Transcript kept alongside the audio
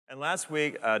And last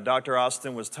week, Dr.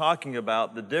 Austin was talking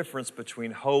about the difference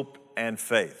between hope and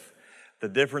faith. The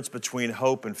difference between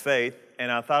hope and faith.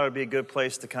 And I thought it would be a good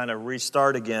place to kind of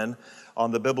restart again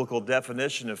on the biblical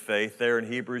definition of faith there in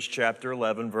Hebrews chapter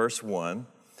 11, verse 1.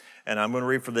 And I'm going to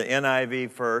read from the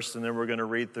NIV first, and then we're going to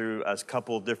read through a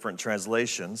couple of different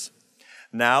translations.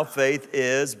 Now faith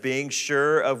is being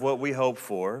sure of what we hope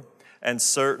for and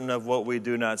certain of what we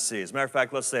do not see. As a matter of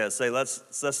fact, let's say it.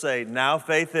 Let's say, now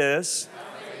faith is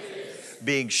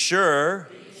being sure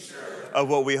of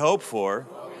what we hope for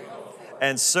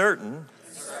and certain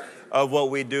of what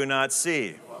we do not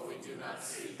see.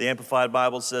 The Amplified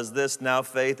Bible says this: now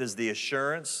faith is the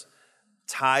assurance,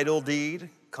 title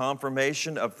deed,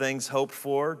 confirmation of things hoped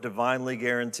for, divinely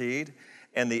guaranteed,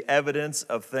 and the evidence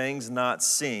of things not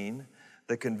seen,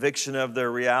 the conviction of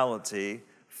their reality.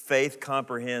 Faith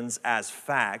comprehends as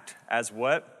fact, as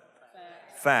what?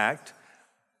 Fact.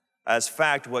 As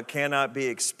fact what cannot be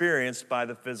experienced by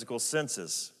the physical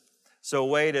senses. So a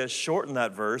way to shorten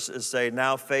that verse is say,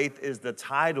 now faith is the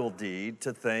title deed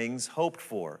to things hoped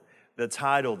for. The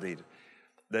title deed.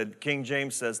 The King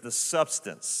James says the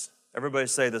substance. Everybody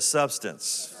say the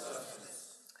substance.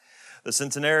 The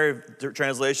Centenary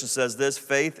translation says this: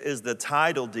 faith is the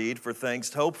title deed for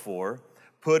things hoped for,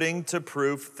 putting to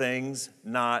proof things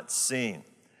not seen.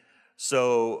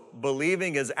 So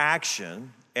believing is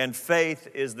action, and faith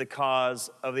is the cause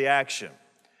of the action.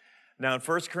 Now in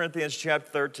 1 Corinthians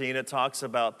chapter 13, it talks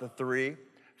about the three: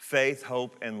 faith,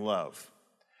 hope, and love.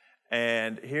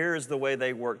 And here's the way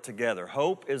they work together.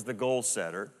 Hope is the goal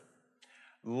setter,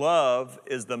 love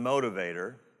is the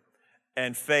motivator,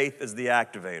 and faith is the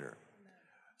activator.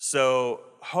 So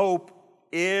hope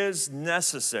is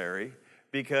necessary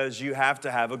because you have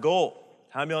to have a goal.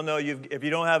 How many of you know if you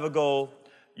don't have a goal,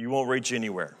 you won't reach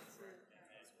anywhere?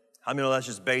 How many know that's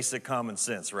just basic common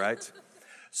sense, right?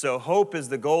 So hope is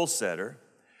the goal setter,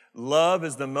 love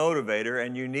is the motivator,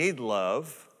 and you need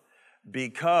love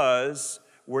because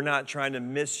we're not trying to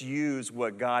misuse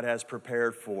what God has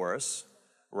prepared for us,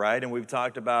 right? And we've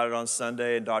talked about it on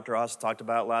Sunday, and Dr. Austin talked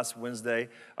about it last Wednesday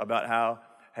about how,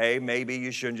 hey, maybe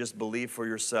you shouldn't just believe for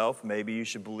yourself. Maybe you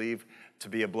should believe to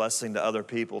be a blessing to other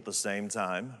people at the same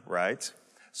time, right?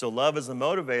 So love is the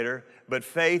motivator, but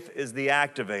faith is the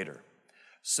activator.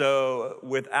 So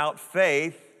without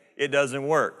faith, it doesn't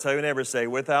work. Tell your neighbor, say,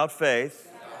 without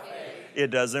faith, it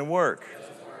doesn't work.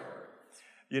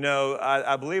 You know,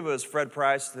 I believe it was Fred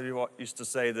Price that used to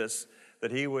say this,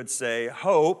 that he would say,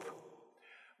 hope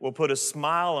will put a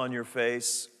smile on your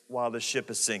face while the ship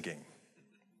is sinking.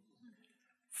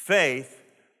 Faith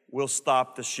will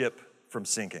stop the ship from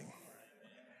sinking.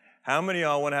 How many of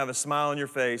y'all want to have a smile on your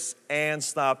face and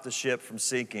stop the ship from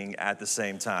sinking at the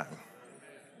same time?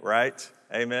 Right?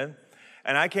 Amen?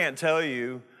 And I can't tell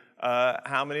you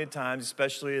how many times,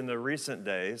 especially in the recent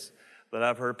days, that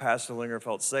I've heard Pastor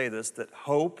Lingerfeld say this, that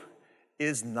hope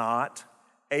is not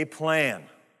a plan.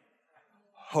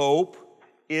 Hope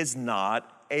is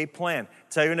not a plan.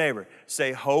 Tell your neighbor,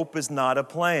 say, hope is not a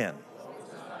plan.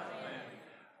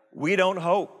 We don't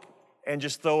hope and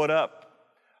just throw it up.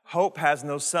 Hope has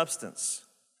no substance.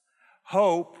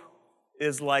 Hope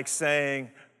is like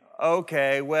saying,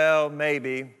 okay, well,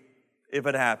 maybe if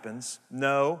it happens.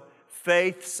 No,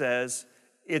 faith says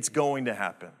it's going to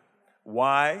happen.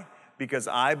 Why? Because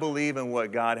I believe in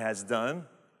what God has done,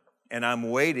 and I'm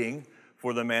waiting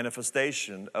for the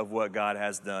manifestation of what God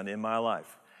has done in my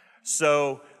life.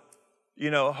 So, you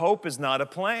know, hope is not a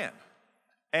plan.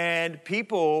 And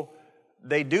people,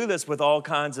 they do this with all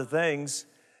kinds of things,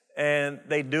 and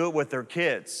they do it with their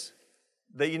kids.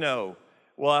 They, well,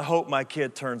 I hope my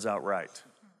kid turns out right.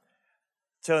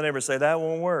 Tell the neighbor, say, that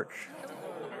won't work.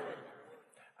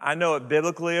 I know it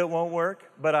biblically it won't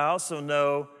work, but I also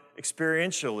know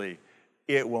experientially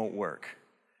it won't work.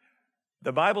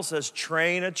 The Bible says,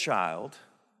 train a child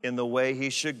in the way he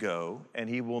should go, and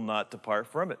he will not depart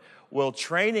from it. Well,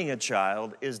 training a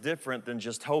child is different than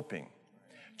just hoping.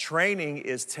 Training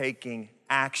is taking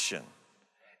action.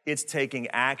 It's taking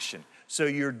action. So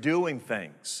you're doing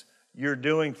things. You're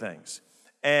doing things.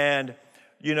 And,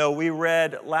 we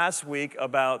read last week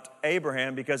about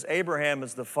Abraham because Abraham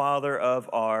is the father of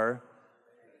our...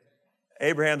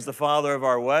 Abraham's the father of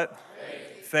our what?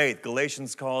 Faith.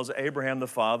 Galatians calls Abraham the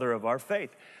father of our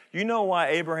faith. You know why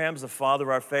Abraham's the father of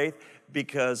our faith?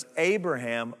 Because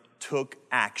Abraham took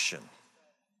action.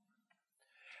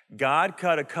 God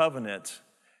cut a covenant.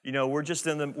 We're just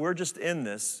in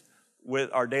this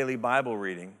with our daily Bible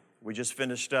reading. We just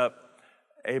finished up.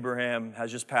 Abraham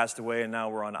has just passed away, and now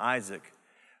we're on Isaac.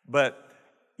 But,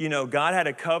 God had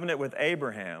a covenant with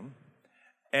Abraham,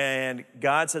 and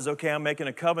God says, okay, I'm making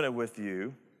a covenant with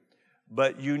you,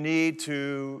 but you need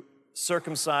to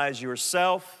circumcise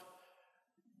yourself,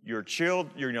 your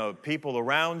children, people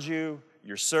around you,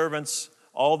 your servants,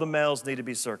 all the males need to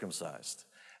be circumcised.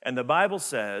 And the Bible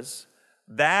says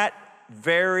that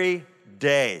very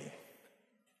day,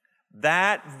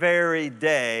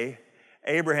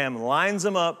 Abraham lines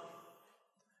them up,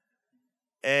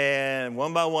 and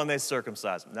one by one they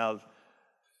circumcise them. Now,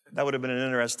 that would have been an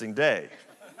interesting day.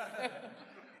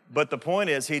 But the point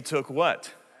is, he took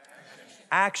what?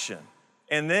 Action.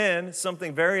 And then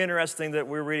something very interesting that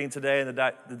we're reading today in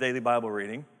the daily Bible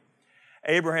reading.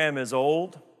 Abraham is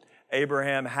old.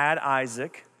 Abraham had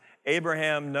Isaac.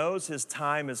 Abraham knows his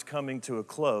time is coming to a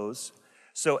close.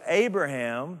 So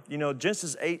Abraham,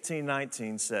 Genesis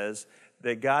 18:19 says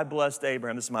that God blessed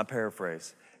Abraham. This is my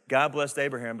paraphrase. God blessed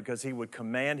Abraham because he would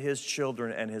command his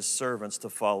children and his servants to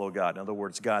follow God. In other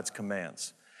words, God's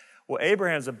commands. Well,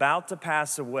 Abraham's about to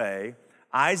pass away.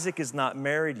 Isaac is not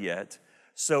married yet.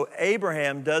 So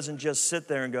Abraham doesn't just sit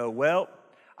there and go, well,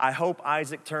 I hope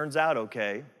Isaac turns out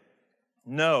okay.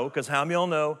 No, because how many of y'all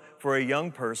know for a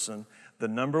young person, the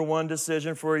number one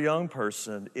decision for a young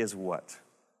person is what?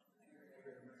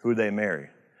 Who they marry.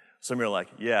 Some of you are like,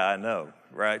 yeah, I know,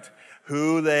 right?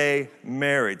 Who they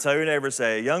marry. Tell your neighbor,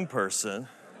 say, a young person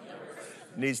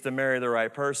needs to marry the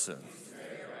right person.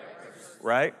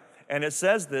 Right? And it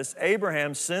says this,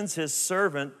 Abraham sends his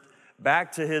servant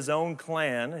back to his own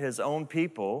clan, his own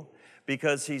people,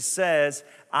 because he says,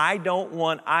 I don't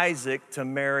want Isaac to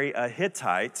marry a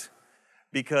Hittite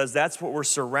because that's what we're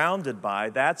surrounded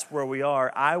by. That's where we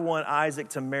are. I want Isaac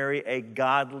to marry a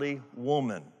godly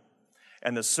woman.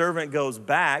 And the servant goes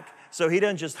back, so he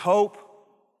doesn't just hope.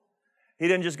 He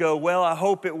didn't just go, well, I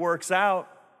hope it works out.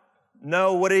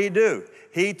 No, what did he do?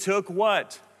 He took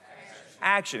what?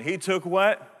 Action. He took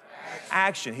what?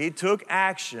 Action. He took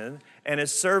action, and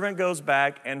his servant goes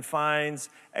back and finds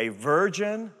a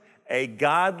virgin, a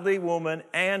godly woman,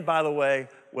 and, by the way,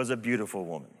 was a beautiful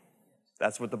woman.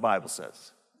 That's what the Bible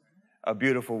says. A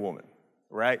beautiful woman,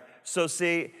 right? So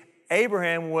see,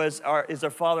 Abraham is a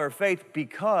father of faith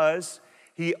because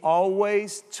he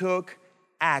always took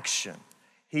action.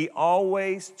 He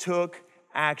always took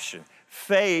action.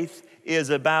 Faith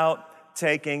is about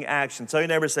taking action. Tell your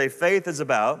neighbor, say, faith is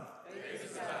about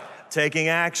taking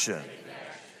action.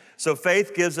 So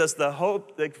faith gives us the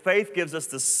hope, faith gives us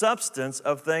the substance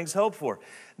of things hoped for.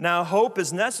 Now, hope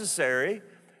is necessary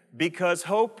because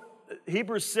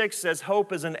Hebrews 6 says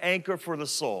hope is an anchor for the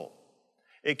soul.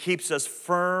 It keeps us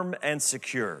firm and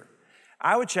secure.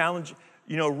 I would challenge,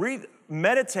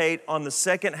 meditate on the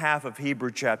second half of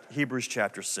Hebrews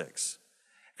chapter 6.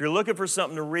 If you're looking for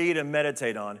something to read and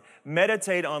meditate on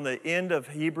the end of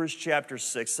Hebrews chapter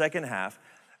 6, second half,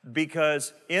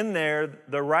 because in there,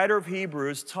 the writer of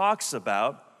Hebrews talks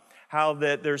about how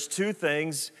that there's two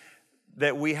things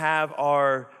that we have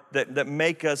that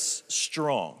make us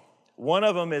strong. One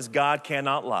of them is God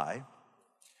cannot lie.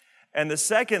 And the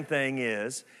second thing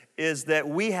is that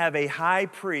we have a high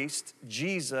priest,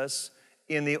 Jesus,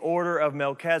 in the order of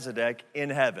Melchizedek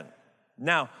in heaven.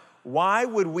 Now, why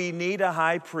would we need a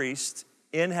high priest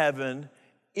in heaven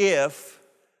if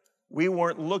we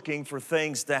weren't looking for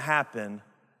things to happen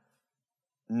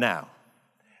now?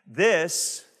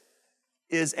 This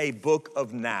is a book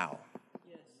of now.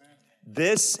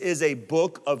 This is a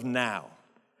book of now.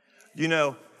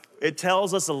 It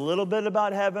tells us a little bit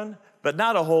about heaven, but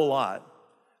not a whole lot.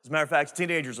 As a matter of fact,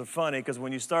 teenagers are funny because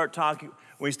when you start talking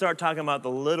about the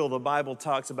little the Bible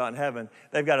talks about in heaven,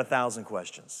 they've got 1,000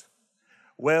 questions.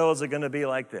 Well, is it going to be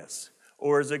like this?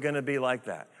 Or is it going to be like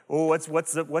that? Well,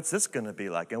 what's this going to be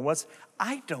like? And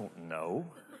I don't know.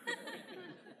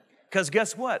 Because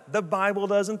guess what? The Bible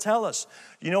doesn't tell us.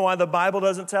 You know why the Bible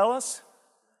doesn't tell us?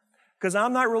 Because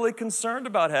I'm not really concerned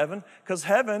about heaven, because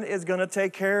heaven is going to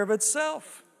take care of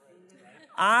itself.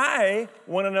 I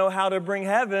want to know how to bring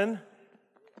heaven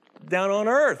down on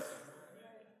earth,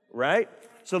 right?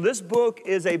 So this book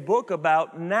is a book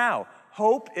about now.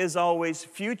 Hope is always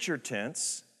future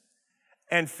tense,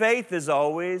 and faith is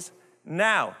always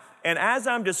now. And as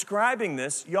I'm describing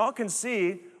this, y'all can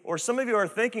see, or some of you are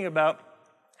thinking about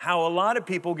how a lot of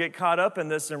people get caught up in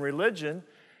this in religion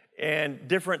and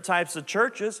different types of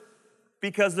churches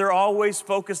because they're always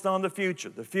focused on the future,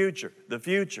 the future, the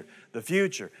future, the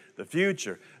future, the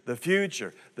future, the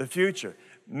future, the future.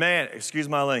 Man, excuse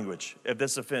my language if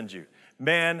this offends you.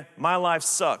 Man, my life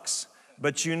sucks,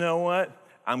 but you know what?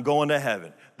 I'm going to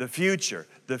heaven. The future,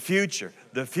 the future,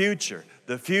 the future,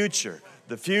 the future,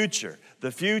 the future,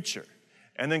 the future.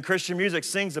 And then Christian music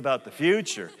sings about the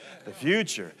future, the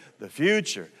future, the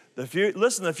future, the future.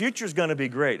 Listen, the future's going to be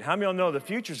great. How many of y'all know the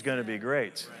future's going to be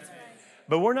great?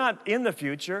 But we're not in the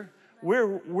future.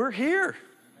 we're here.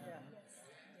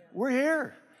 We're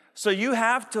here. So you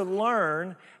have to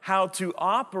learn how to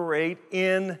operate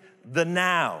in the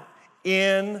now,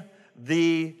 in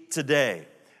the today.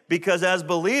 Because as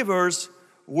believers,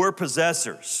 we're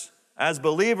possessors. As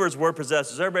believers, we're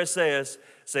possessors. Everybody say this.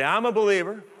 Say, I'm a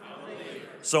believer,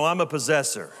 so I'm a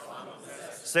possessor.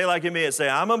 Say like you mean it. Say,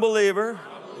 I'm a believer,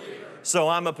 so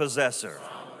I'm a possessor.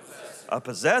 A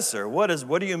possessor?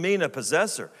 What do you mean a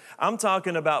possessor? I'm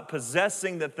talking about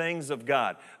possessing the things of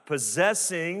God,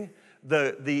 possessing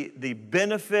the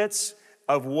benefits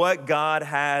of what God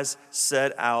has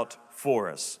set out for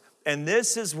us. And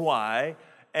this is why,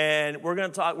 and we're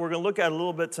going to look at it a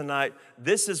little bit tonight.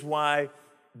 This is why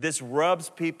this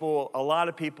rubs a lot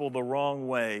of people the wrong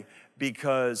way,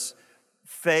 because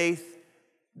faith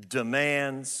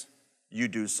demands you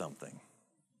do something.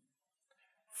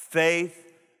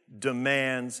 Faith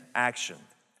demands action.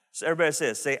 So everybody say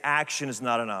it. Say, action is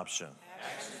not an option.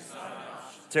 Action is not an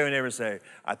option. Tell your neighbor, say,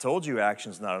 I told you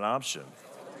action is not an option.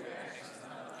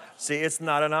 See, it's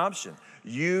not an option.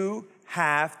 You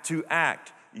have to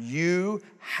act. You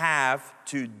have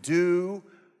to do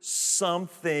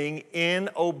something in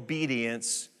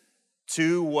obedience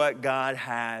to what God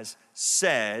has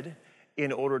said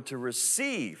in order to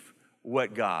receive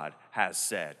what God has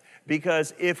said.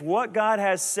 Because if what God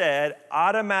has said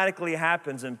automatically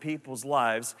happens in people's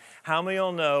lives, how many of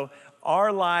y'all know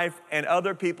our life and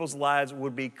other people's lives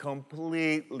would be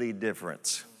completely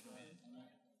different?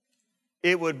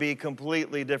 It would be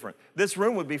completely different. This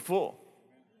room would be full.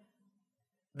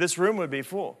 This room would be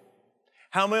full.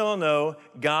 How many of y'all know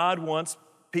God wants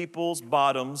people's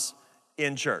bottoms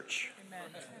in church? Amen.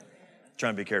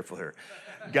 Trying to be careful here.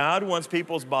 God wants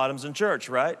people's bottoms in church,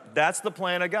 right? That's the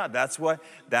plan of God. That's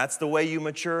the way you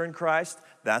mature in Christ.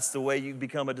 That's the way you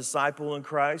become a disciple in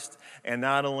Christ. And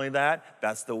not only that,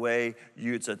 that's the way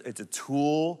it's a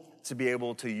tool to be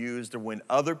able to use to win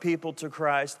other people to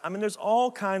Christ. I mean, there's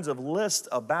all kinds of lists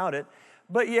about it,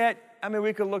 but yet, I mean,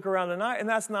 we could look around tonight and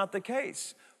that's not the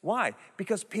case. Why?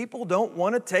 Because people don't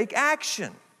want to take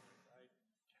action.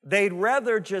 They'd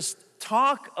rather just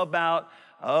talk about,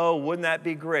 oh, wouldn't that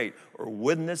be great? Or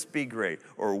wouldn't this be great?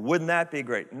 Or wouldn't that be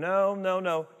great?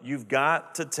 No. You've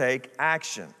got to take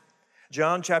action.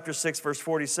 John chapter 6, verse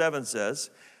 47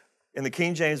 says, in the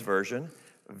King James Version,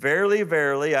 verily,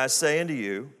 verily, I say unto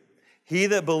you, he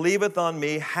that believeth on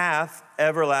me hath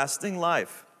everlasting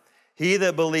life. He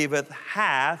that believeth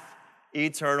hath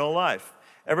eternal life.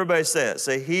 Everybody say it.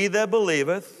 Say, he that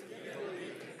believeth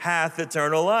hath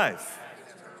eternal life.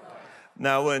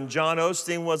 Now, when John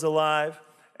Osteen was alive,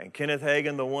 and Kenneth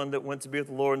Hagin, the one that went to be with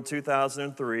the Lord in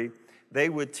 2003, they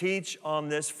would teach on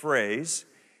this phrase,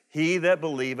 he that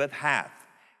believeth hath.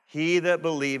 He that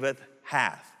believeth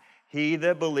hath. He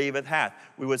that believeth hath.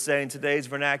 We would say in today's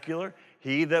vernacular,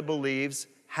 he that believes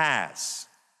has.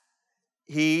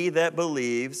 He that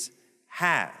believes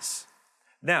has.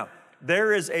 Now,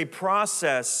 there is a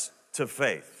process to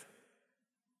faith.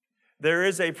 There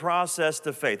is a process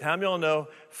to faith. How many of y'all know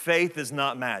faith is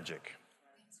not magic?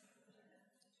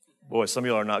 Boy, some of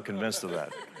y'all are not convinced of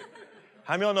that.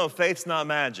 How many of y'all know faith's not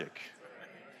magic?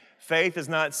 Faith is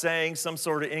not saying some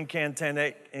sort of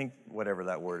incantation, whatever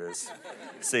that word is.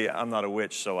 See, I'm not a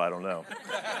witch, so I don't know.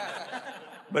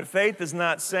 But faith is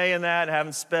not saying that,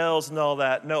 having spells and all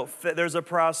that. No, there's a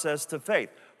process to faith.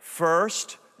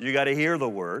 First, you got to hear the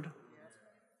word,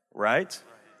 right?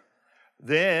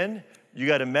 Then you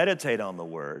got to meditate on the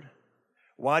word.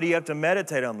 Why do you have to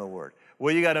meditate on the word?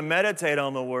 Well, you got to meditate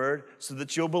on the word so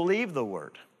that you'll believe the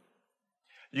word.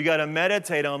 You got to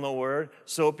meditate on the word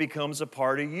so it becomes a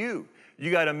part of you.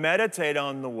 You got to meditate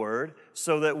on the word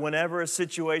so that whenever a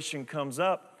situation comes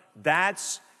up,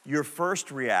 that's your first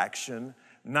reaction,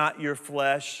 not your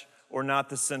flesh or not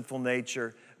the sinful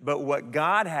nature, but what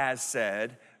God has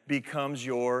said becomes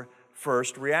your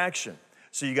first reaction.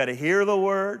 So you got to hear the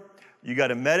word. You got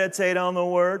to meditate on the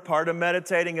word. Part of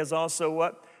meditating is also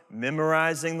what?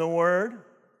 Memorizing the word.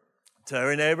 Tell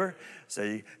your neighbor,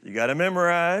 say, you got to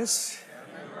memorize.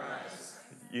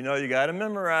 You know, you got to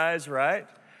memorize, right?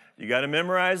 You got to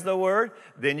memorize the word.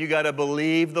 Then you got to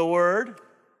believe the word.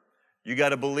 You got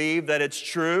to believe that it's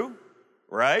true,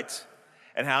 right?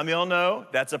 And how many of y'all know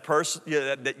that's a person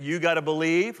that you got to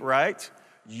believe, right?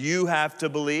 You have to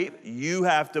believe. You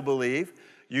have to believe.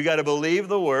 You got to believe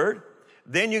the word.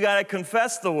 Then you got to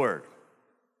confess the word.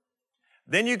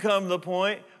 Then you come to the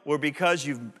point where because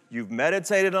you've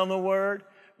meditated on the word,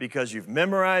 because you've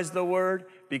memorized the word,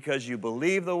 because you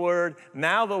believe the word,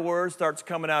 now the word starts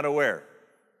coming out of where?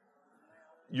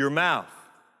 Your mouth.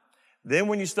 Then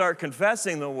when you start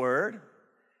confessing the word,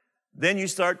 then you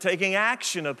start taking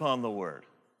action upon the word.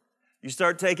 You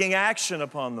start taking action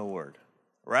upon the word,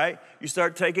 right? You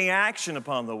start taking action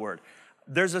upon the word.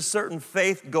 There's a certain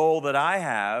faith goal that I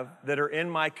have that are in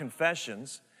my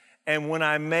confessions. And when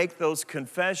I make those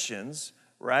confessions,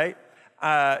 right,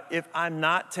 if I'm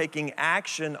not taking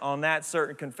action on that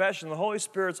certain confession, the Holy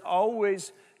Spirit's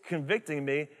always convicting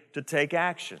me to take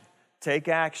action, take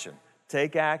action,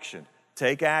 take action,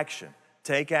 take action,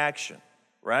 take action,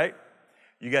 right?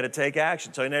 You got to take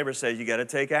action. Tell your neighbor, say, you got to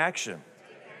take action.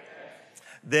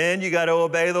 Then you got to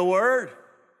obey the word.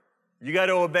 You got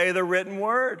to obey the written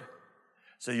word.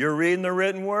 So you're reading the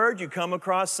written word, you come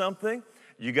across something,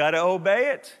 you got to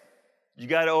obey it. You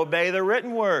got to obey the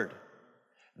written word.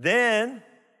 Then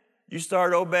you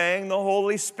start obeying the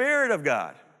Holy Spirit of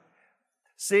God.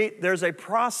 See, there's a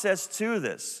process to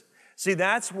this. See,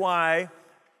 that's why,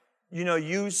 you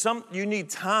need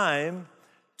time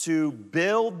to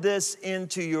build this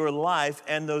into your life,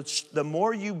 and the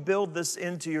more you build this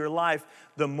into your life,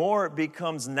 the more it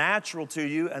becomes natural to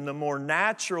you, and the more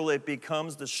natural it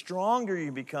becomes, the stronger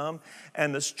you become,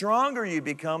 and the stronger you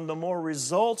become, the more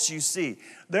results you see.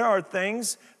 There are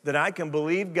things that I can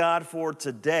believe God for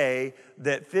today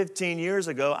that 15 years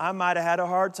ago I might have had a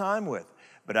hard time with.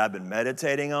 But I've been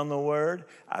meditating on the Word,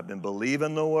 I've been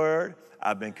believing the Word,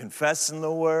 I've been confessing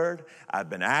the Word, I've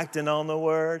been acting on the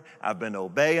Word, I've been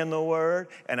obeying the Word,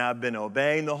 and I've been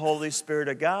obeying the Holy Spirit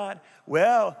of God.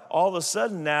 Well, all of a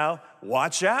sudden now,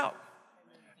 watch out,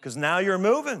 because now you're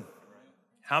moving.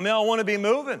 How many of y'all want to be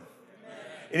moving?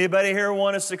 Anybody here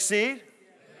want to succeed?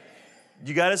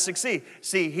 You got to succeed.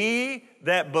 See, he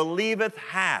that believeth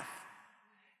hath.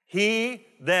 He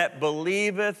that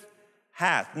believeth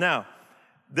hath. Now,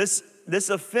 this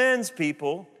offends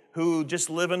people who just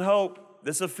live in hope.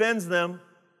 This offends them.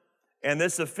 And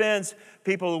this offends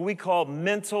people who we call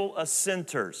mental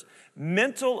assenters.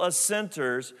 Mental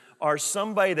assenters are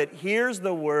somebody that hears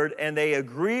the word and they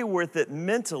agree with it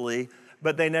mentally,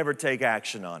 but they never take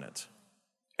action on it.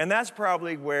 And that's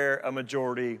probably where a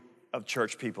majority of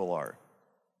church people are.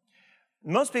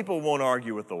 Most people won't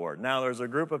argue with the word. Now, there's a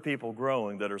group of people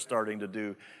growing that are starting to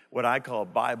do what I call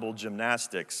Bible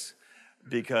gymnastics,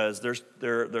 because they're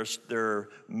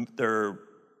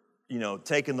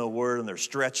taking the word and they're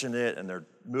stretching it and they're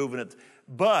moving it.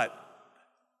 But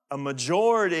a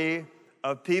majority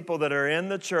of people that are in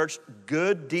the church,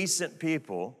 good, decent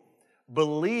people,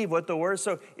 believe what the word is.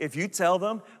 So if you tell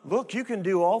them, look, you can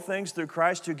do all things through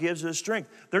Christ who gives us strength,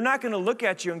 they're not going to look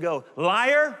at you and go,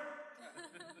 liar.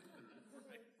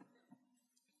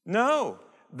 No,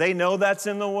 they know that's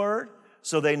in the word,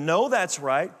 so they know that's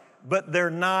right, but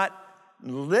they're not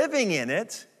living in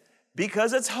it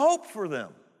because it's hope for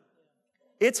them.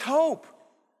 It's hope.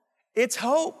 It's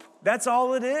hope. That's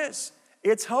all it is.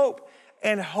 It's hope.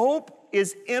 And hope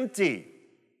is empty.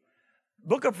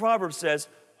 Book of Proverbs says,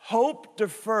 hope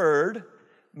deferred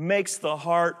makes the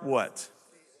heart what?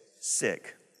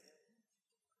 Sick.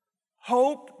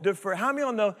 Hope deferred. How many of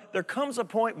y'all know there comes a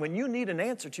point when you need an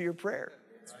answer to your prayer?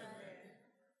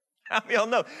 How many of y'all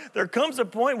know there comes a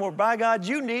point where, by God,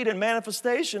 you need a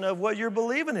manifestation of what you're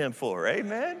believing Him for?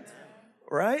 Amen?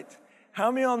 Right? How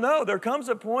many of y'all know there comes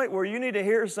a point where you need to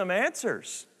hear some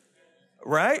answers?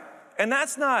 Right? And I'm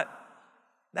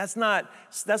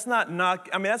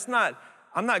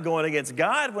not going against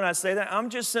God when I say that. I'm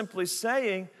just simply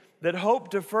saying that hope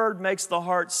deferred makes the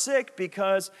heart sick,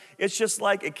 because it's just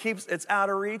like it's out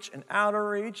of reach and out of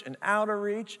reach and out of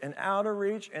reach and out of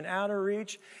reach and out of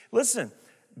reach. Listen,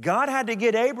 God had to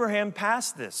get Abraham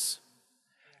past this.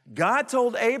 God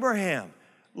told Abraham,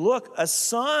 look, a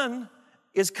son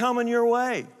is coming your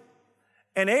way.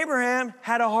 And Abraham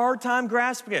had a hard time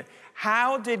grasping it.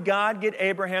 How did God get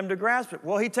Abraham to grasp it?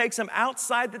 Well, he takes him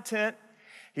outside the tent.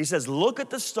 He says, look at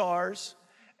the stars.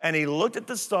 And he looked at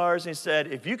the stars and he said,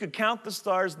 if you could count the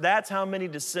stars, that's how many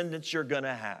descendants you're going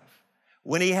to have.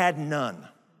 When he had none.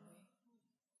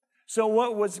 So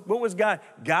what was God?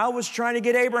 God was trying to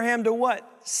get Abraham to what?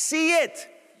 See it.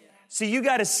 See, you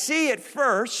got to see it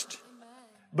first.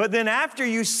 But then after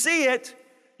you see it,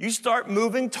 you start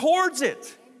moving towards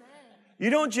it. You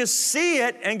don't just see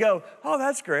it and go, oh,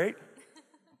 that's great.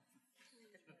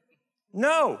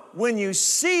 No, when you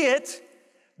see it,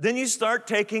 then you start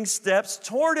taking steps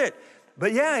toward it.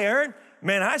 But yeah, Aaron,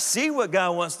 man, I see what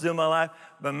God wants to do in my life,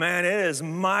 but man, it is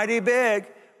mighty big.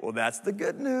 Well, that's the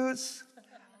good news.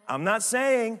 I'm not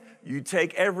saying you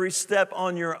take every step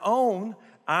on your own.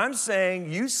 I'm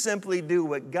saying you simply do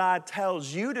what God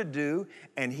tells you to do,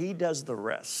 and He does the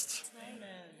rest. Amen.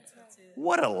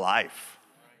 What a life.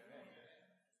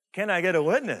 Can I get a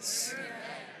witness?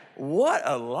 What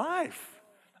a life.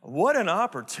 What an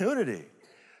opportunity.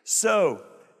 So,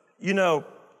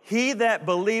 he that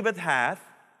believeth hath,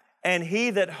 and he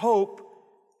that hope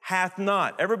hath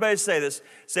not. Everybody say this.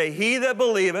 Say, he that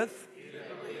believeth,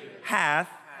 hath,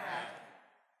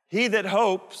 he that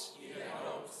hopes,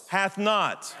 hath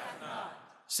not.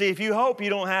 See, if you hope, you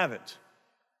don't have it.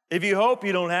 If you hope,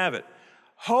 you don't have it.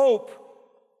 Hope,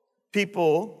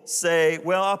 people say,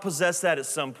 well, I'll possess that at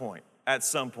some point, at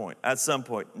some point, at some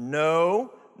point.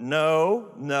 No,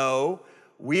 no, no.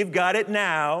 We've got it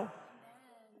now.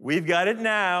 We've got it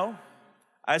now.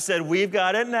 I said, we've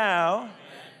got it now.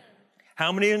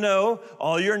 How many of you know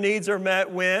all your needs are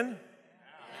met when?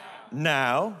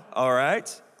 Now. All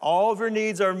right. All of your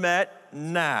needs are met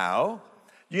now.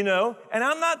 You know, and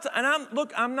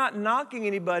I'm not knocking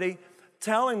anybody,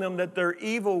 telling them that they're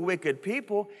evil, wicked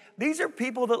people. These are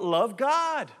people that love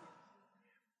God.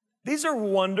 These are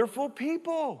wonderful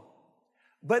people.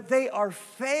 But they are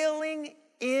failing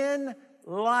in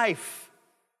life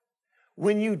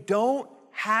when you don't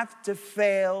have to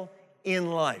fail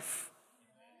in life.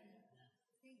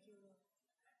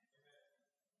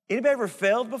 Anybody ever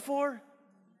failed before?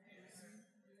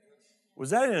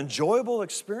 Was that an enjoyable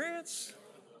experience?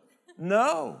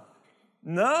 No,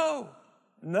 no,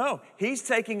 no. He's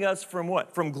taking us from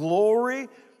what? From glory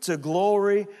to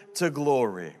glory to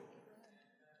glory.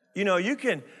 You know, you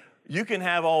can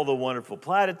have all the wonderful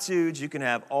platitudes. You can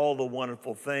have all the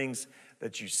wonderful things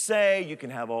that you say. You can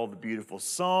have all the beautiful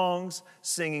songs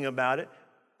singing about it.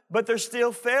 But they're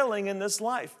still failing in this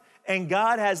life. And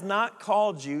God has not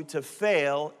called you to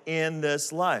fail in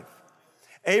this life.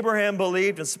 Abraham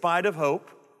believed in spite of hope.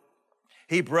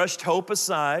 He brushed hope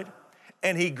aside,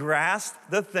 and he grasped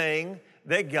the thing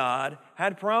that God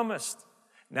had promised.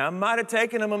 Now, it might have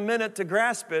taken him a minute to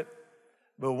grasp it,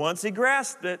 but once he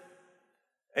grasped it,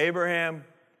 Abraham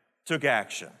took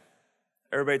action.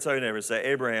 Everybody tell your neighbor, say,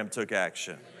 Abraham took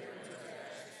action.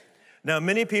 Now,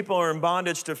 many people are in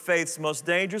bondage to faith's most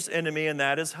dangerous enemy, and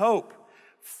that is hope.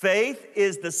 Faith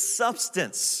is the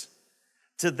substance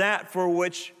to that for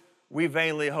which we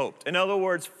vainly hoped. In other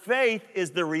words, faith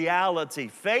is the reality.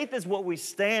 Faith is what we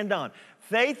stand on.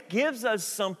 Faith gives us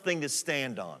something to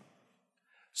stand on.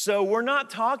 So we're not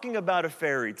talking about a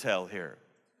fairy tale here.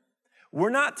 We're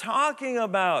not talking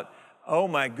about, oh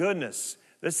my goodness,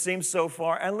 this seems so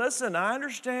far. And listen, I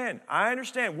understand.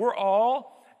 We're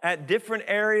all at different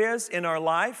areas in our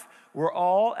life. We're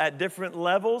all at different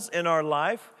levels in our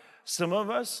life. Some of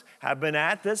us have been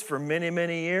at this for many,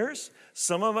 many years.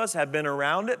 Some of us have been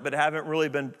around it, but haven't really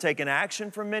been taking action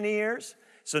for many years.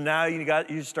 So now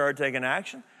you started taking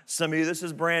action. Some of you, this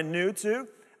is brand new too.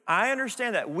 I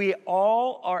understand that. We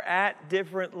all are at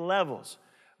different levels.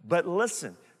 But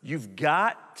listen, you've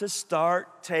got to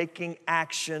start taking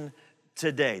action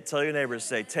today. Tell your neighbors,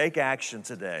 say, take action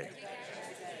today.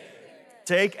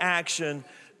 Take action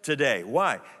today.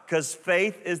 Why? Because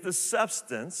faith is the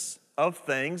substance of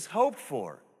things hoped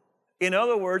for. In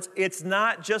other words, it's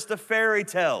not just a fairy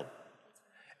tale.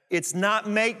 It's not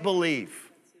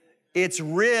make-believe. It's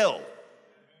real.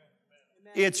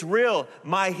 It's real.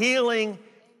 My healing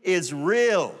is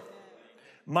real.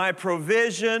 My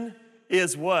provision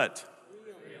is what?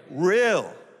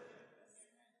 Real.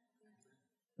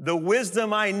 The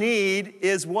wisdom I need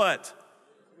is what?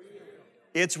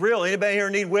 It's real. Anybody here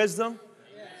need wisdom?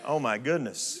 Oh my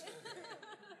goodness.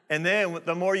 And then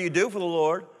the more you do for the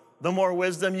Lord, the more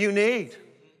wisdom you need,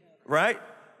 right?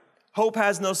 Hope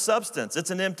has no substance. It's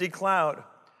an empty cloud.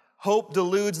 Hope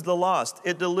deludes the lost.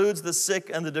 It deludes the sick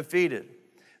and the defeated.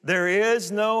 There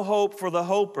is no hope for the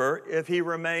hoper if he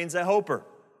remains a hoper.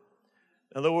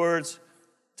 In other words,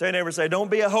 tell your neighbor, say, don't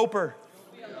be a hoper.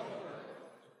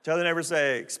 Tell the neighbor,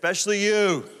 say, especially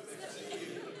you.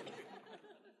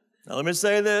 Now let me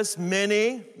say this.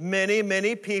 Many, many,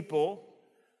 many people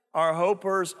are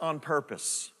hopers on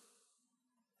purpose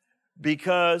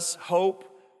because hope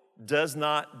does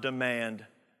not demand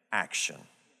action.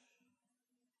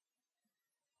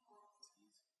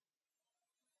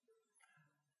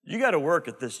 You got to work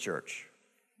at this church.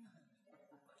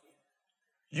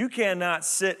 You cannot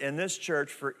sit in this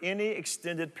church for any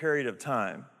extended period of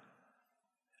time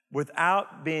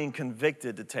without being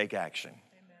convicted to take action.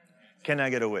 Amen. Can I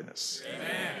get a witness?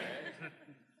 Amen.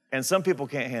 And some people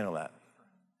can't handle that.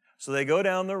 So they go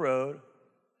down the road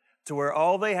to where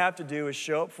all they have to do is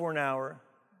show up for an hour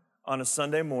on a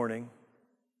Sunday morning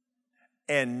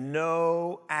and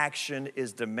no action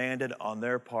is demanded on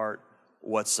their part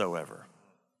whatsoever.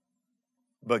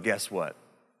 But guess what?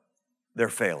 They're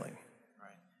failing.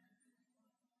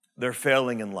 They're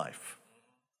failing in life.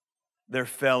 They're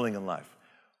failing in life.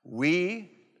 We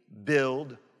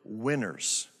build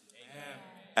winners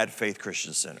at Faith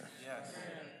Christian Center.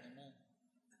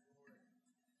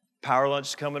 Power Lunch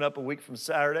is coming up a week from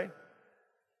Saturday.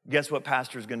 Guess what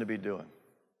Pastor's going to be doing?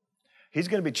 He's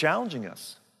going to be challenging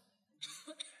us.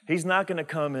 He's not going to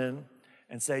come in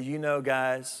and say, you know,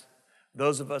 guys,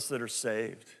 those of us that are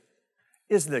saved,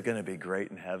 isn't it going to be great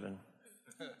in heaven?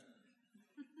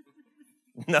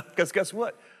 No, because guess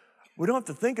what? We don't have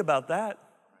to think about that.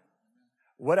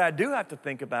 What I do have to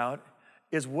think about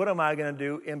is what am I going to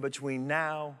do in between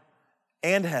now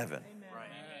and heaven? Amen.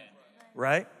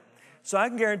 Right? So I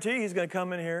can guarantee he's going to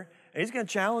come in here and he's going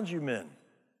to challenge you men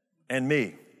and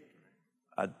me.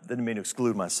 I didn't mean to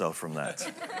exclude myself from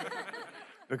that.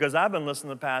 Because I've been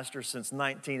listening to pastors since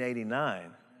 1989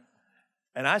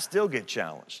 and I still get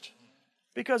challenged.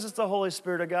 Because it's the Holy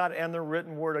Spirit of God and the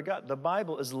written word of God. The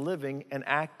Bible is living and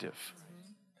active.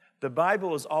 The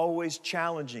Bible is always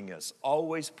challenging us,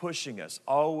 always pushing us,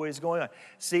 always going on.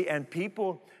 See, and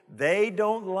people, they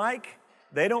don't like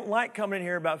coming in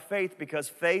here about faith because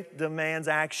faith demands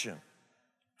action.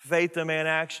 Faith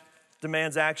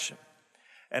demands action.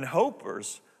 And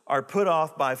hopers are put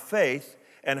off by faith,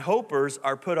 and hopers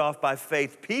are put off by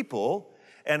faith people,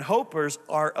 and hopers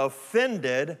are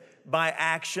offended by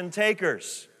action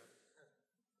takers.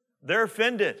 They're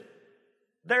offended.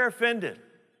 They're offended.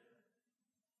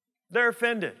 They're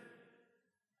offended.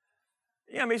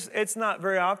 Yeah, I mean, it's not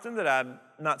very often that I'm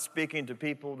not speaking to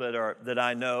people that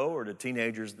I know or to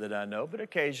teenagers that I know, but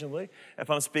occasionally, if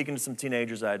I'm speaking to some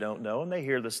teenagers I don't know and they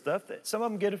hear this stuff, some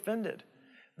of them get offended.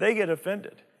 They get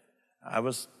offended. I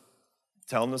was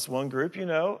telling this one group,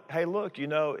 hey, look,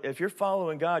 if you're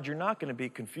following God, you're not going to be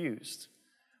confused.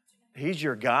 He's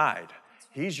your guide.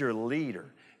 He's your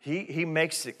leader. He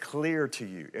makes it clear to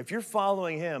you. If you're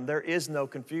following him, there is no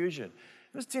confusion.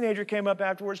 This teenager came up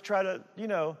afterwards, try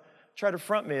to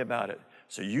front me about it.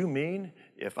 So you mean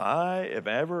if I am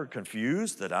ever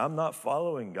confused that I'm not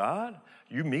following God?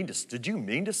 Did you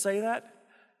mean to say that?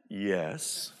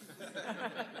 Yes.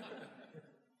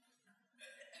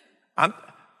 I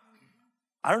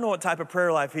don't know what type of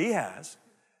prayer life he has,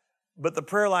 but the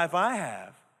prayer life I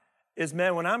have is,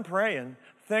 man, when I'm praying,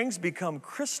 things become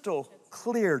crystal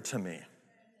clear to me.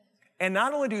 And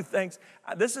not only do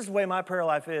this is the way my prayer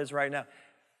life is right now.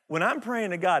 When I'm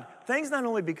praying to God, things not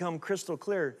only become crystal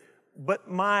clear, but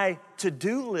my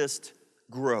to-do list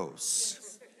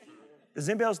grows. Does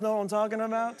anybody else know what I'm talking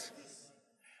about?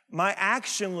 My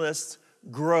action list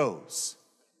grows.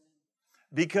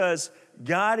 Because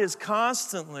God is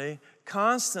constantly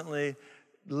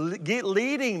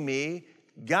leading me,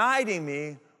 guiding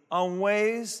me on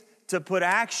ways to put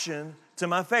action to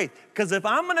my faith. Because if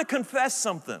I'm going to confess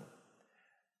something,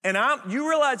 and you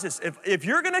realize this, if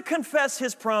you're going to confess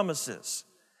his promises,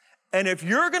 and if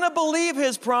you're going to believe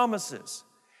his promises,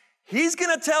 he's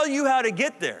going to tell you how to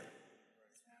get there.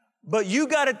 But you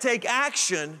got to take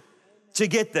action to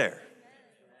get there.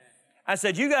 I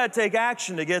said, you got to take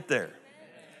action to get there.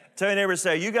 Tell your neighbor,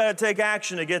 say, you got to take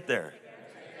action to get there.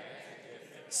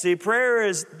 See,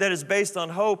 prayer that is based on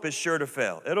hope is sure to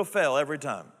fail. It'll fail every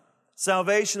time.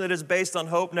 Salvation that is based on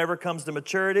hope never comes to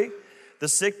maturity. The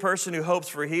sick person who hopes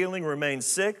for healing remains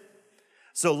sick.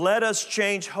 So let us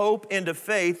change hope into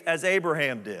faith as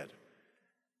Abraham did.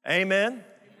 Amen?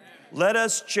 Let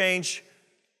us change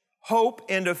hope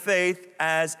into faith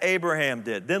as Abraham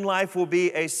did. Then life will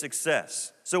be a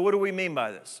success. So what do we mean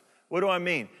by this? What do I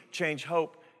mean? Change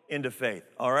hope into faith,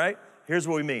 all right? Here's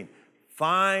what we mean.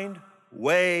 Find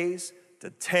ways to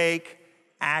take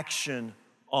action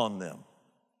on them.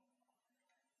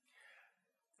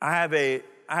 I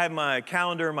have my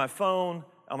calendar on my phone,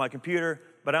 on my computer,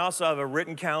 but I also have a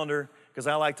written calendar because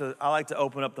I like to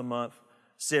open up the month,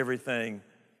 see everything,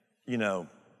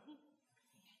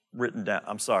 written down.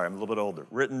 I'm sorry, I'm a little bit older.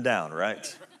 Written down,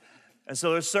 right? And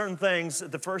so there's certain things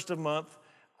at the first of the month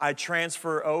I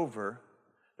transfer over.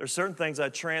 There's certain things I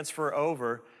transfer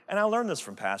over, and I learned this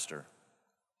from Pastor.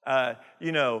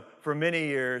 For many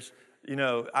years,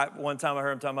 one time I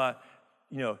heard him talking about,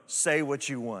 say what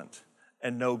you want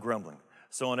and no grumbling.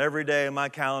 So on every day in my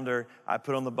calendar, I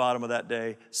put on the bottom of that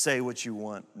day, say what you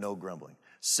want, no grumbling.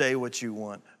 Say what you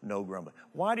want, no grumbling.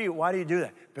 Why do you do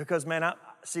that? Because, man,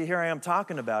 here I am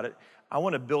talking about it. I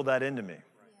want to build that into me.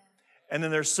 And then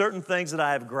there's certain things that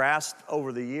I have grasped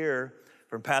over the year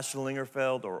from Pastor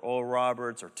Lingerfeld or Oral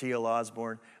Roberts or T.L.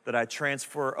 Osborne that I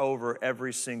transfer over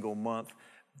every single month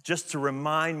just to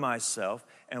remind myself.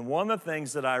 And one of the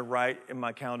things that I write in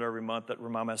my calendar every month that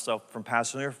remind myself from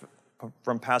Pastor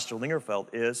Lingerfeld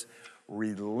is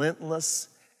relentless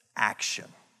action.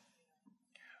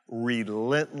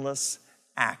 Relentless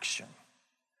action.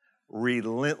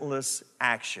 Relentless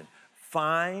action.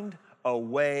 Find a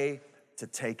way to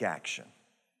take action.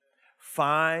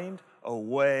 Find a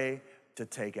way to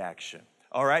take action.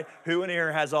 All right? Who in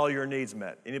here has all your needs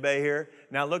met? Anybody here?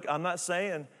 Now look, I'm not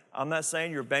saying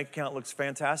your bank account looks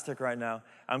fantastic right now.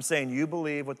 I'm saying you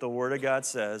believe what the Word of God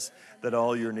says, that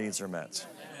all your needs are met.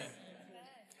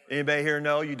 Anybody here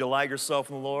know you delight yourself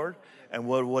in the Lord? And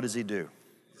what does He do?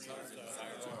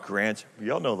 Grant.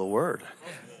 Y'all know the Word.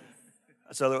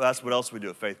 So that's what else we do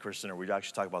at Faith Christian Center. We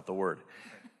actually talk about the Word.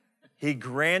 He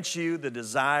grants you the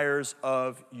desires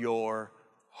of your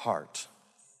heart.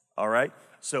 All right?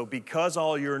 So because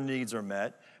all your needs are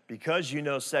met, because you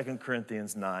know 2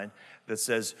 Corinthians 9 that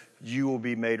says you will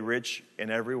be made rich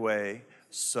in every way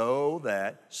so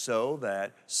that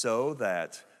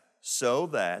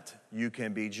you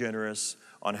can be generous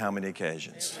on how many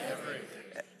occasions?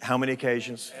 How many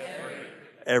occasions?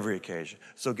 Every occasion.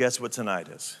 So guess what tonight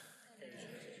is?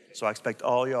 So I expect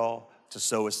all y'all to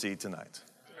sow a seed tonight.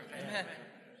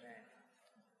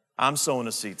 I'm sowing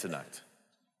a seed tonight.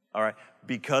 All right?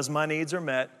 Because my needs are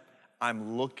met,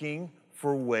 I'm looking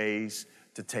for ways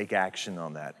to take action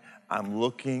on that. I'm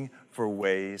looking for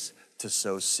ways to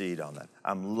sow seed on that.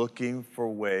 I'm looking for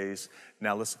ways.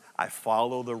 Now listen, I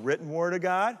follow the written word of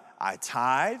God. I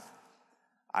tithe.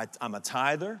 I'm a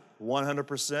tither,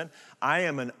 100%. I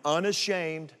am an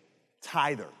unashamed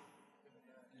tither.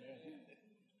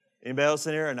 Anybody else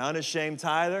in here an unashamed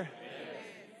tither?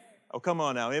 Oh, come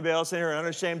on now. Anybody else in here an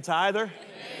unashamed tither?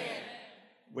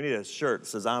 We need a shirt that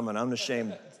says, I'm an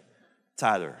unashamed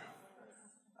tither.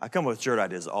 I come with shirt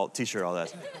ideas, t-shirt, all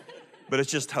that. But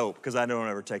it's just hope, because I don't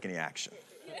ever take any action.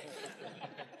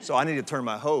 So I need to turn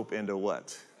my hope into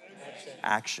what?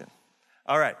 Action.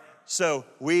 All right. So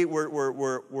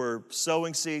we're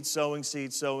sowing seed,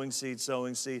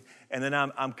 and then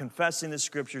I'm confessing the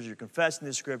scriptures. You're confessing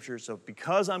the scriptures. So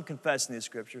because I'm confessing the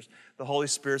scriptures, the Holy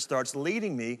Spirit starts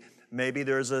leading me. Maybe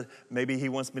He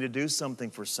wants me to do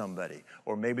something for somebody,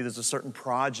 or maybe there's a certain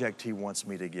project He wants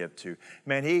me to give to.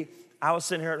 Man, I was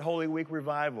sitting here at Holy Week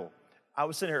Revival.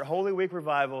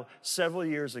 Several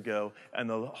years ago, and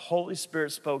the Holy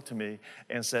Spirit spoke to me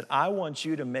and said, I want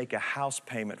you to make a house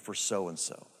payment for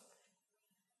so-and-so.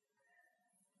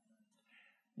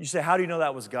 You say, how do you know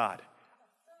that was God?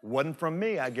 Wasn't from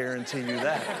me, I guarantee you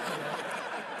that.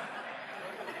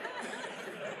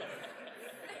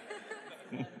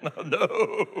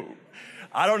 No.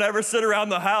 I don't ever sit around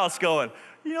the house going,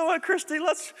 you know what, Christy,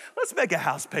 let's make a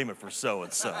house payment for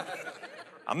so-and-so.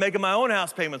 I'm making my own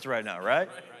house payments right now, right?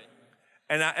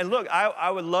 And look,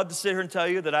 I would love to sit here and tell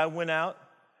you that I went out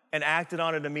and acted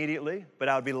on it immediately, but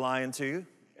I would be lying to you,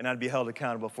 and I'd be held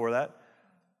accountable for that.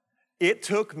 It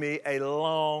took me a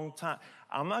long time.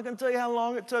 I'm not going to tell you how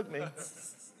long it took me.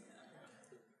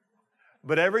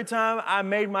 But every time I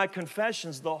made my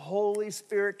confessions, the Holy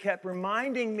Spirit kept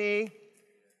reminding me,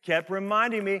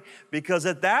 because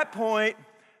at that point,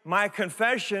 my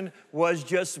confession was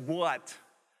just what?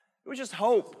 It was just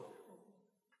hope.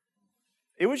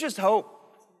 It was just hope.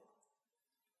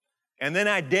 And then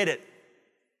I did it.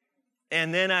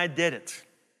 And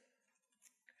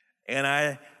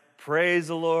I, praise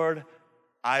the Lord,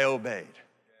 I obeyed.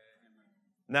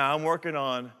 Now I'm working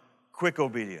on quick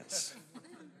obedience.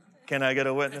 Can I get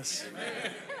a witness?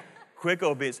 Quick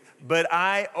obedience. But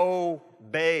I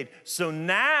obeyed. So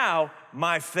now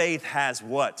my faith has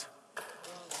what?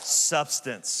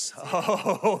 Substance.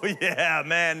 Oh, yeah,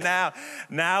 man.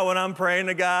 Now when I'm praying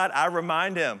to God, I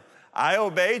remind Him, I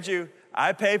obeyed you.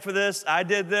 I paid for this. I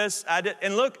did this.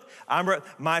 And look,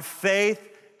 my faith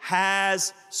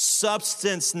has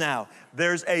substance now.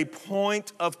 There's a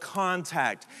point of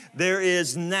contact.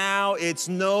 It's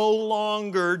no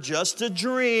longer just a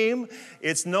dream.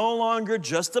 It's no longer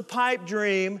just a pipe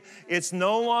dream. It's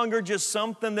no longer just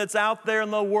something that's out there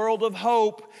in the world of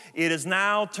hope. It is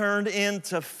now turned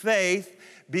into faith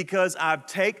because I've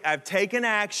taken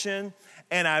action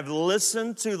and I've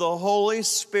listened to the Holy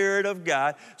Spirit of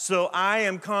God. So I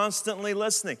am constantly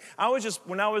listening.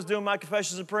 When I was doing my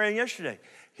confessions and praying yesterday,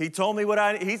 He told me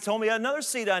another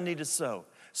seed I need to sow.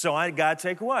 So I got to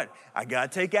take what? I got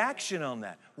to take action on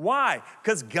that. Why?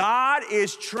 Because God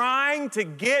is trying to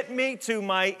get me to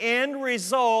my end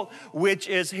result, which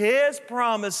is His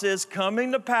promises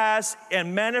coming to pass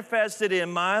and manifested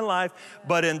in my life.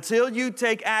 But until you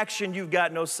take action, you've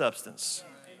got no substance.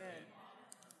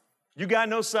 You got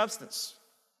no substance.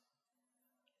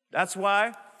 That's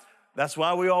why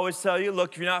we always tell you,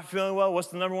 look, if you're not feeling well, what's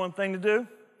the number one thing to do?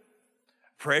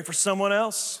 Pray for someone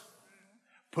else.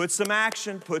 Put some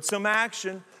action.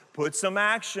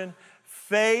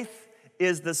 Faith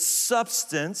is the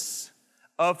substance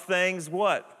of things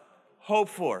what? Hoped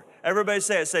for. Everybody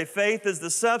say it. Say, faith is the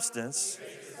substance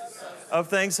of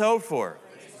things hoped for.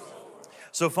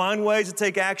 So find ways to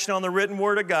take action on the written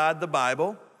word of God, the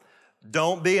Bible.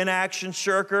 Don't be an action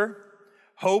shirker.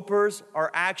 Hopers are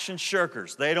action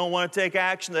shirkers. They don't want to take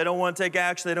action. They don't want to take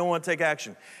action. They don't want to take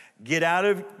action.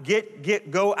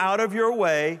 Go out of your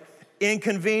way,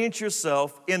 inconvenience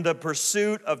yourself in the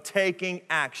pursuit of taking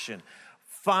action.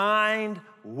 Find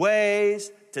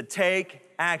ways to take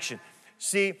action.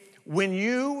 See, when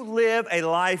you live a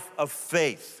life of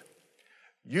faith,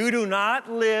 you do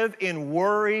not live in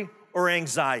worry or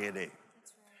anxiety.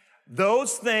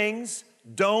 Those things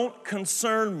don't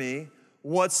concern me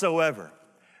whatsoever.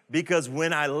 Because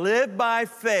when I live by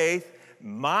faith,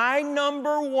 my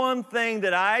number one thing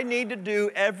that I need to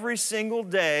do every single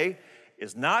day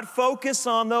is not focus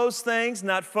on those things,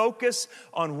 not focus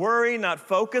on worry, not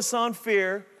focus on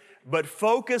fear, but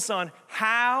focus on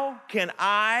how can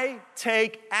I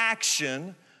take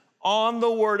action on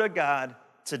the Word of God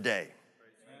today.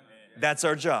 That's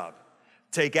our job.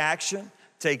 Take action,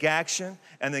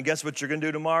 and then guess what you're going to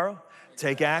do tomorrow?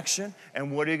 Take action,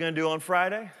 and what are you going to do on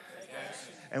Friday?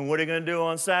 And what are you going to do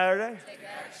on Saturday?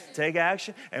 Take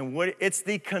action. And it's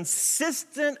the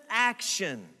consistent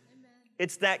action.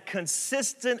 It's that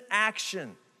consistent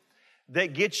action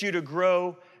that gets you to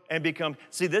grow and become.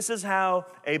 See, this is how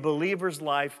a believer's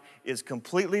life is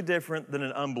completely different than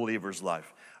an unbeliever's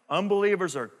life.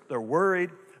 Unbelievers they're worried,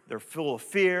 they're full of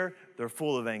fear, they're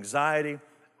full of anxiety.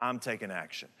 I'm taking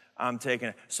action. I'm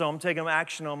taking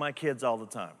action on my kids all the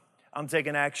time. I'm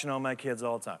taking action on my kids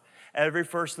all the time. Every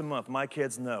first of the month, my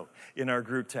kids know in our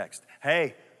group text,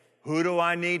 hey, who do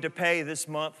I need to pay this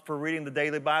month for reading the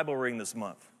daily Bible reading this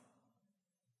month?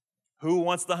 Who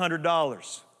wants the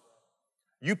 $100?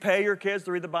 You pay your kids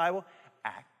to read the Bible?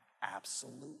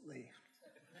 Absolutely.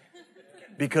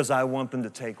 Because I want them to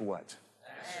take what?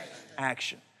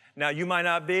 Action. Now, you might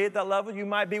not be at that level. You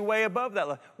might be way above that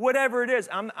level. Whatever it is,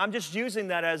 I'm just using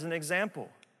that as an example.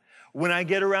 When I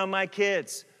get around my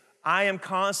kids, I am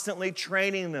constantly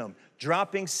training them,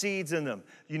 dropping seeds in them,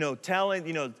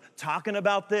 talking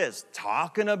about this,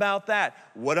 talking about that.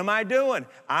 What am I doing?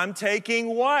 I'm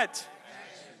taking what?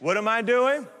 What am I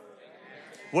doing?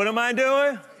 What am I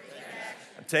doing?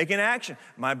 I'm taking action.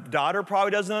 My daughter probably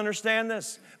doesn't understand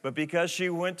this, but because she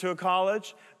went to a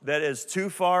college that is too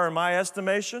far in my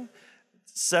estimation,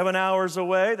 7 hours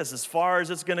away, that's as far as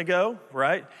it's going to go,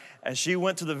 right? And she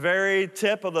went to the very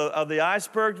tip of the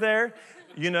iceberg there.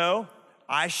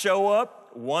 I show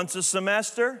up once a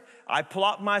semester. I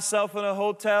plop myself in a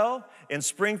hotel in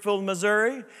Springfield,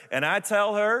 Missouri, and I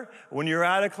tell her, when you're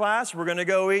out of class, we're going to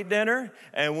go eat dinner,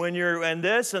 and when you're and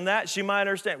this and that, she might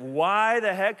understand. Why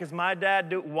the heck is my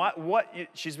dad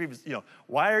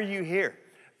why are you here?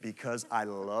 Because I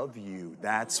love you.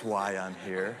 That's why I'm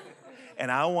here.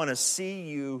 And I want to see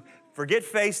you. Forget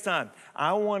FaceTime.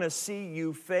 I want to see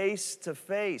you face to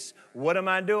face. What am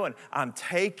I doing? I'm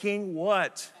taking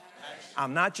what?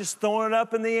 I'm not just throwing it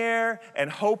up in the air and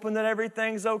hoping that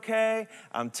everything's okay.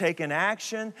 I'm taking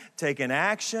action, taking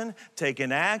action,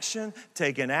 taking action,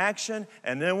 taking action.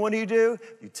 And then what do?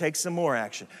 You take some more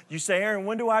action. You say, Aaron,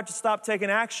 when do I have to stop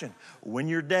taking action? When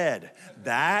you're dead.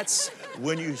 That's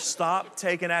when you stop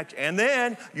taking action. And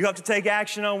then you have to take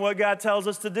action on what God tells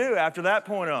us to do after that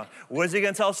point on. What is He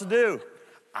going to tell us to do?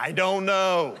 I don't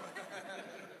know.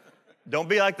 Don't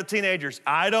be like the teenagers.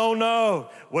 I don't know.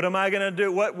 What am I going to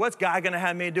do? What's God going to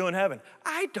have me do in heaven?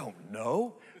 I don't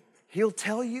know. He'll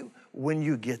tell you when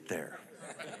you get there.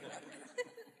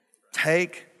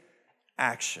 Take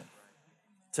action.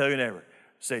 Tell your neighbor,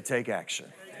 say, take action.